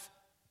have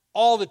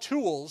all the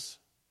tools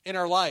in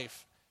our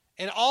life,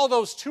 and all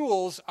those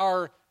tools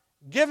are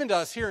given to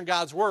us here in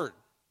God's Word.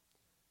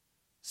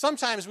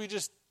 Sometimes we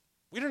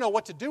don't know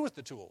what to do with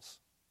the tools,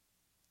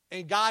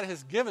 and God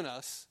has given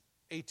us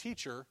a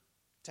teacher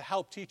to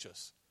help teach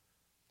us,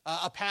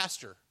 a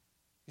pastor.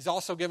 He's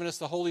also given us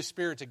the Holy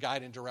Spirit to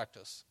guide and direct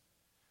us.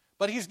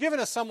 But he's given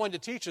us someone to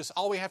teach us.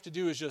 All we have to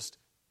do is just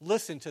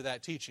listen to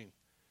that teaching.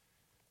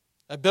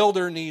 A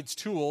builder needs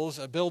tools.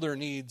 A builder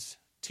needs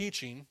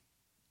teaching.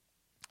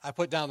 I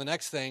put down the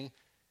next thing.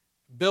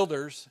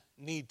 Builders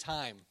need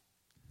time.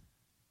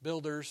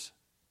 Builders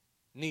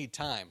need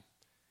time.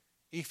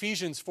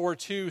 Ephesians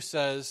 4:2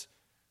 says,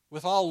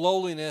 with all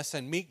lowliness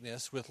and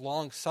meekness, with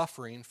long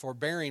suffering,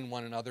 forbearing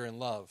one another in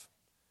love.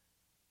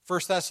 1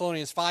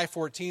 Thessalonians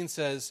 5:14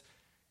 says,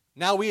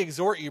 now we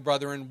exhort you,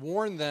 brethren,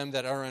 warn them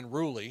that are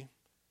unruly,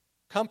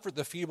 comfort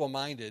the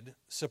feeble-minded,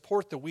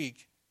 support the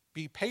weak,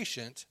 be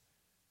patient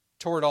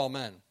toward all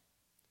men.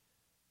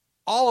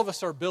 All of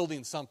us are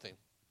building something.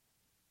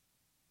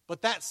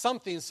 But that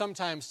something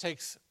sometimes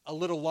takes a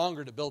little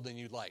longer to build than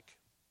you'd like.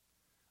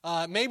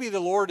 Maybe the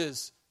Lord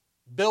is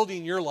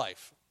building your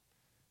life.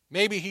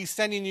 Maybe he's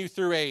sending you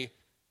through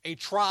a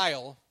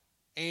trial,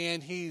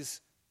 and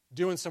he's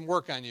doing some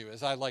work on you,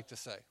 as I like to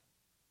say.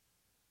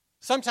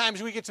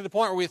 Sometimes we get to the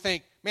point where we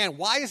think, man,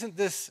 why isn't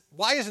this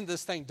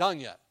thing done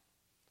yet?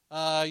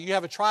 You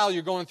have a trial,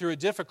 you're going through a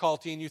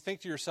difficulty, and you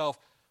think to yourself,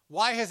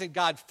 why hasn't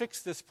God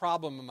fixed this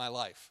problem in my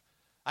life?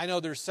 I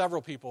know there's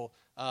several people,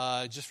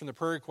 just from the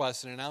prayer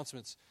requests and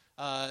announcements,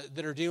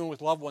 that are dealing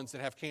with loved ones that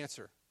have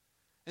cancer.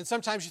 And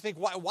sometimes you think,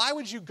 why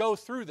would you go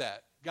through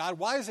that? God,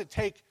 why does it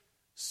take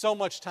so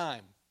much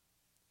time?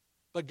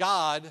 But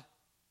God,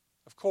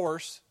 of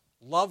course,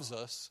 loves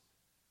us,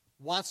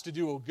 wants to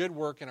do a good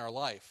work in our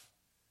life.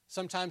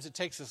 Sometimes it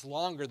takes us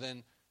longer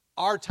than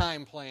our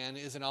time plan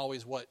isn't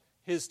always what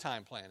his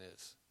time plan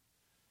is.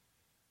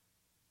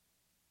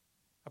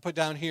 I put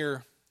down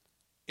here,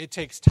 it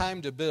takes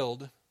time to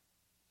build,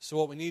 so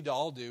what we need to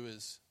all do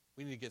is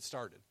we need to get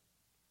started.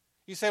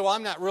 You say, well,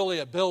 I'm not really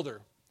a builder.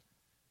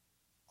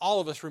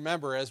 All of us,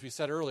 remember, as we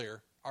said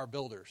earlier, are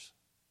builders.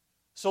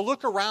 So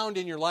look around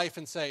in your life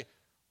and say,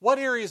 what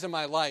areas of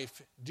my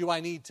life do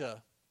I need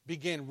to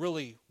begin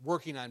really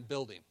working on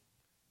building?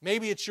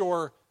 Maybe it's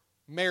your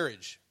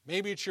marriage.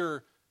 Maybe it's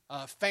your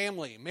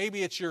family.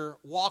 Maybe it's your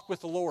walk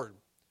with the Lord.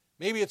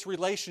 Maybe it's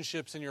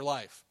relationships in your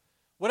life.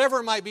 Whatever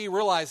it might be,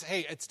 realize,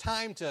 hey, it's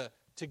time to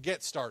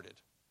get started.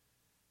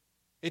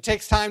 It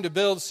takes time to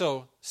build,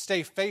 so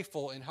stay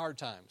faithful in hard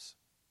times.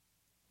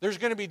 There's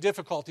going to be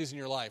difficulties in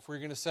your life where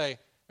you're going to say,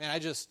 man, I'm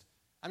just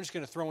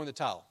going to throw in the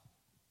towel.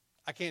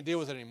 I can't deal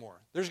with it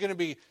anymore. There's going to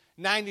be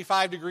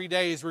 95-degree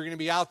days where you're going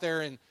to be out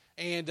there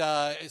and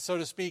so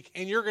to speak,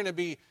 and you're going to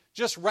be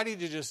just ready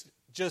to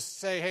just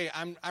say, hey,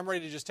 I'm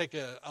ready to just take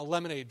a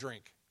lemonade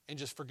drink and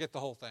just forget the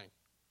whole thing.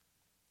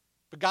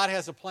 But God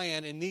has a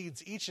plan and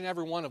needs each and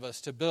every one of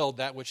us to build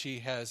that which he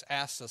has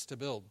asked us to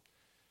build.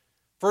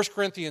 1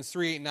 Corinthians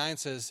 3:8-9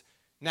 says,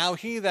 now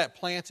he that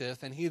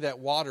planteth and he that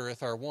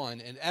watereth are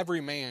one, and every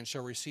man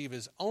shall receive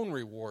his own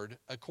reward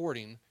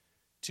according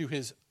to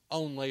his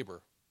own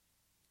labor.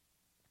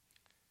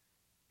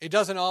 It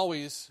doesn't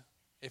always,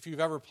 if you've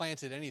ever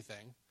planted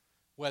anything,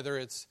 whether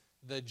it's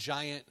the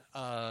giant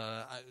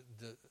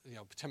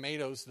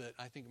tomatoes that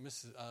I think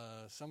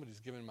somebody's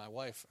given my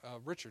wife,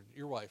 Richard,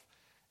 your wife,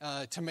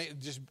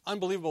 just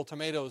unbelievable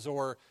tomatoes,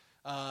 or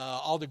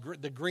all the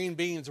green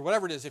beans or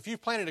whatever it is. If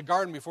you've planted a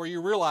garden before,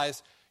 you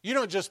realize you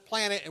don't just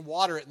plant it and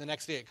water it and the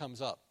next day it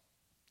comes up.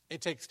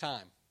 It takes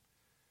time.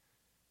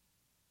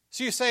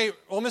 So you say,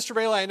 well, Mr.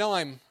 Bailey, I know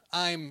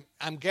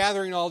I'm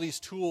gathering all these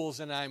tools,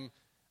 and I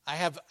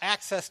have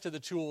access to the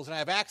tools, and I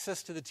have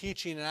access to the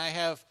teaching, and I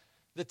have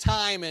the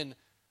time,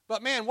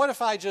 but man, what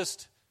if I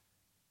just,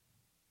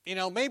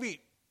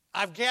 maybe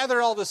I've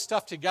gathered all this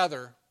stuff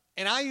together,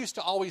 and I used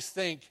to always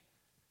think,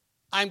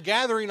 I'm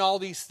gathering all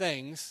these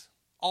things,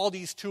 all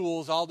these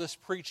tools, all this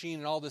preaching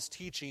and all this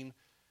teaching,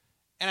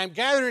 and I'm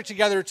gathering it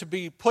together to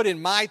be put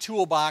in my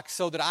toolbox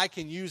so that I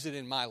can use it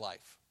in my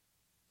life.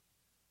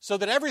 So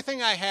that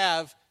everything I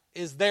have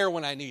is there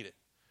when I need it.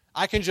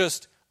 I can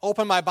just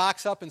open my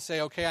box up and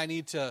say, okay, I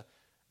need to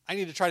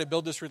try to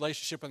build this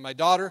relationship with my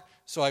daughter,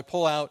 so I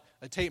pull out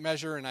a tape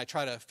measure and I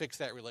try to fix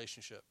that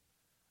relationship.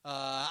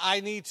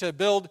 I need to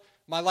build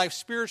my life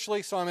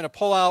spiritually, so I'm going to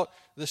pull out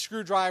the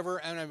screwdriver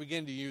and I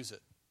begin to use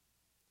it.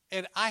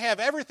 And I have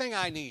everything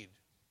I need.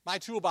 My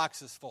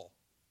toolbox is full.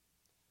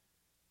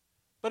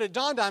 But it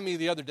dawned on me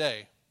the other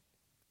day,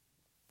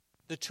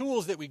 the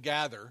tools that we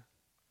gather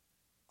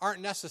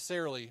aren't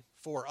necessarily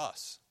for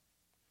us.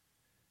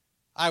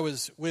 I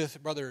was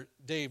with Brother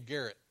Dave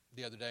Garrett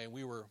the other day, and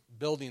we were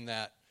building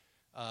those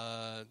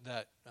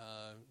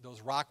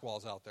rock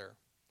walls out there.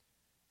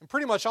 And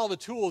pretty much all the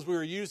tools we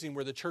were using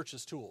were the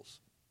church's tools.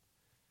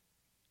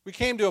 We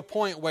came to a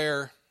point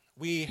where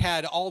we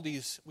had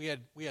we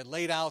had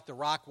laid out the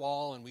rock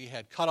wall, and we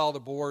had cut all the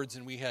boards,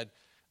 and we had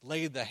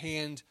laid the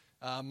hand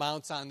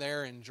mounts on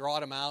there and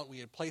drawed them out. We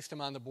had placed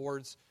them on the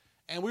boards,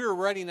 and we were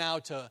ready now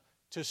to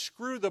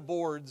screw the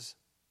boards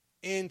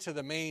into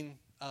the main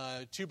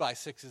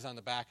 2x6s on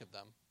the back of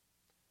them.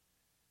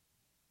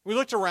 We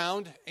looked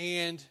around,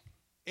 and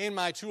in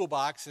my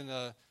toolbox, in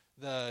the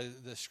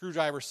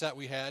screwdriver set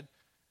we had,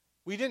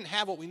 we didn't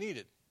have what we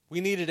needed. We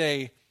needed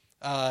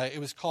it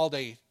was called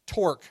a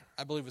torque.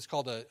 I believe it's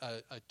called a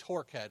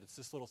torque head. It's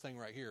this little thing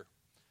right here.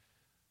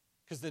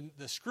 Because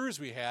the screws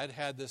we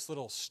had this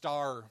little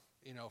star,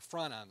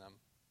 front on them.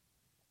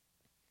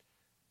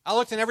 I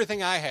looked at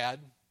everything I had,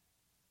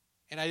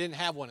 and I didn't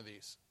have one of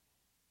these.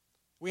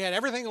 We had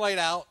everything laid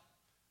out.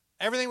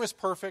 Everything was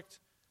perfect.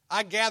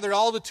 I gathered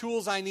all the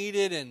tools I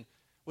needed and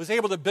was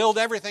able to build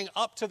everything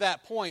up to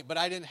that point, but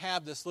I didn't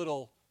have this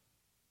little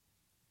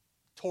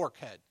torque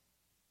head.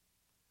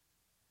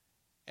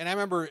 And I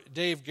remember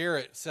Dave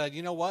Garrett said,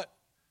 you know what?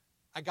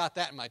 I got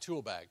that in my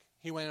tool bag.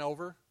 He went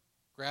over,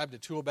 grabbed a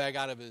tool bag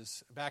out of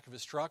his back of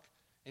his truck,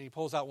 and he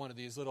pulls out one of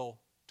these little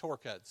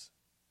torque heads.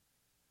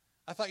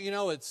 I thought,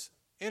 it's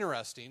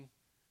interesting.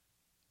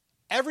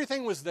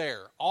 Everything was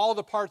there. All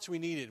the parts we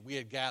needed, we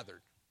had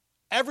gathered.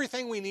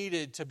 Everything we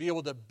needed to be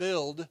able to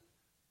build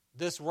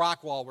this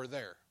rock wall were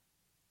there,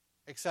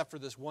 except for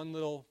this one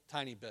little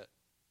tiny bit.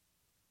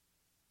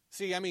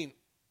 See,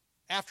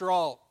 after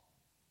all,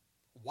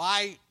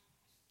 why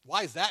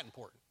is that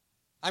important?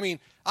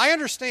 I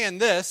understand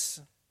this.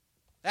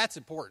 That's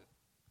important.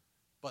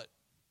 But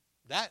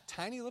that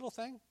tiny little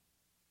thing?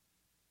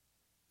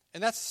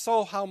 And that's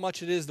so how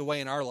much it is the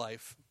way in our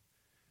life.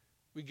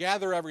 We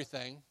gather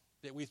everything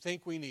that we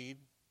think we need,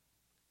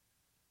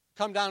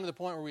 come down to the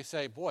point where we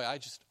say, boy,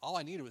 all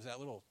I needed was that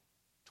little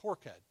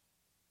torque head.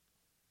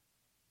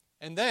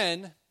 And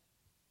then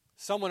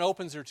someone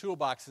opens their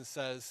toolbox and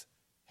says,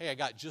 hey, I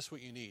got just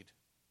what you need.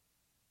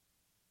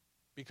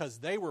 Because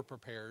they were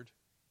prepared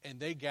and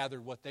they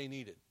gathered what they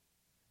needed.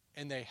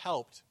 And they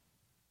helped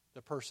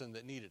the person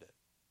that needed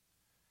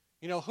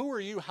it. Who are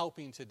you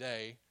helping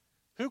today?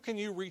 Who can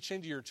you reach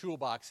into your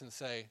toolbox and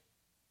say,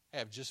 hey, I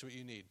have just what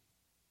you need?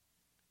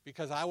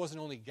 Because I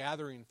wasn't only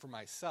gathering for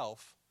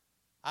myself,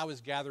 I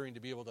was gathering to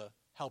be able to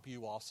help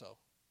you also.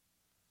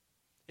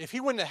 If he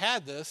wouldn't have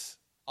had this,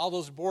 all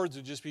those boards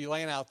would just be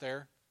laying out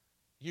there,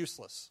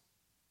 useless.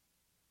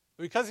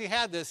 But because he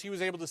had this, he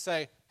was able to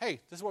say, hey,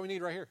 this is what we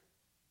need right here.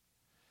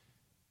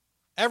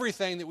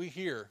 Everything that we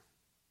hear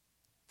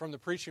from the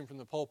preaching from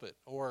the pulpit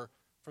or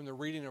from the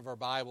reading of our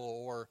Bible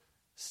or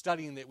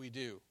studying that we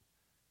do,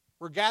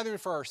 we're gathering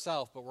for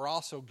ourselves, but we're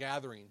also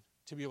gathering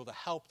to be able to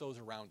help those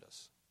around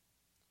us.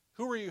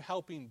 Who are you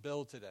helping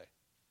build today?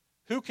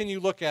 Who can you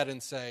look at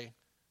and say,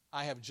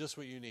 I have just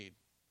what you need?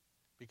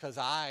 Because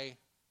I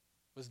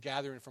was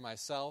gathering for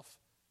myself,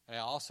 and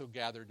I also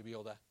gathered to be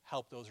able to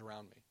help those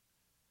around me.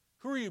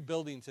 Who are you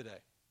building today?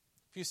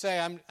 If you say,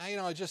 I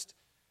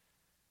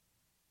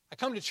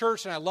come to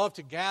church and I love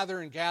to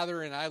gather,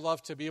 and I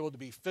love to be able to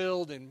be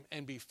filled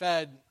and be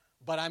fed,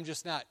 but I'm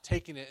just not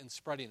taking it and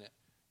spreading it.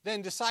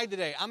 Then decide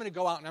today, I'm going to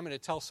go out and I'm going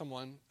to tell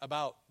someone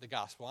about the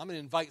gospel. I'm going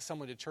to invite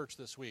someone to church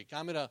this week.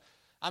 I'm going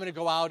to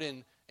go out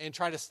and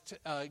try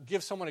to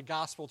give someone a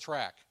gospel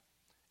tract.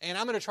 And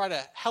I'm going to try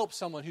to help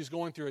someone who's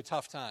going through a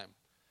tough time.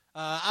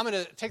 I'm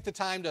going to take the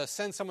time to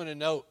send someone a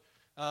note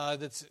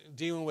that's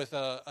dealing with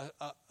a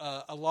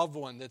loved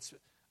one that's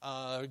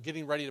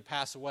getting ready to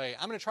pass away.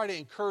 I'm going to try to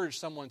encourage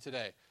someone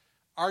today.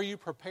 Are you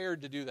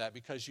prepared to do that?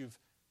 Because you've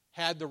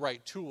had the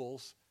right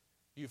tools,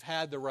 you've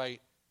had the right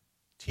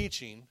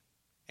teaching,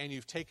 and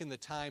you've taken the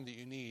time that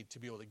you need to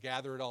be able to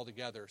gather it all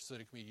together so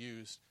that it can be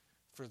used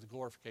for the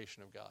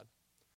glorification of God.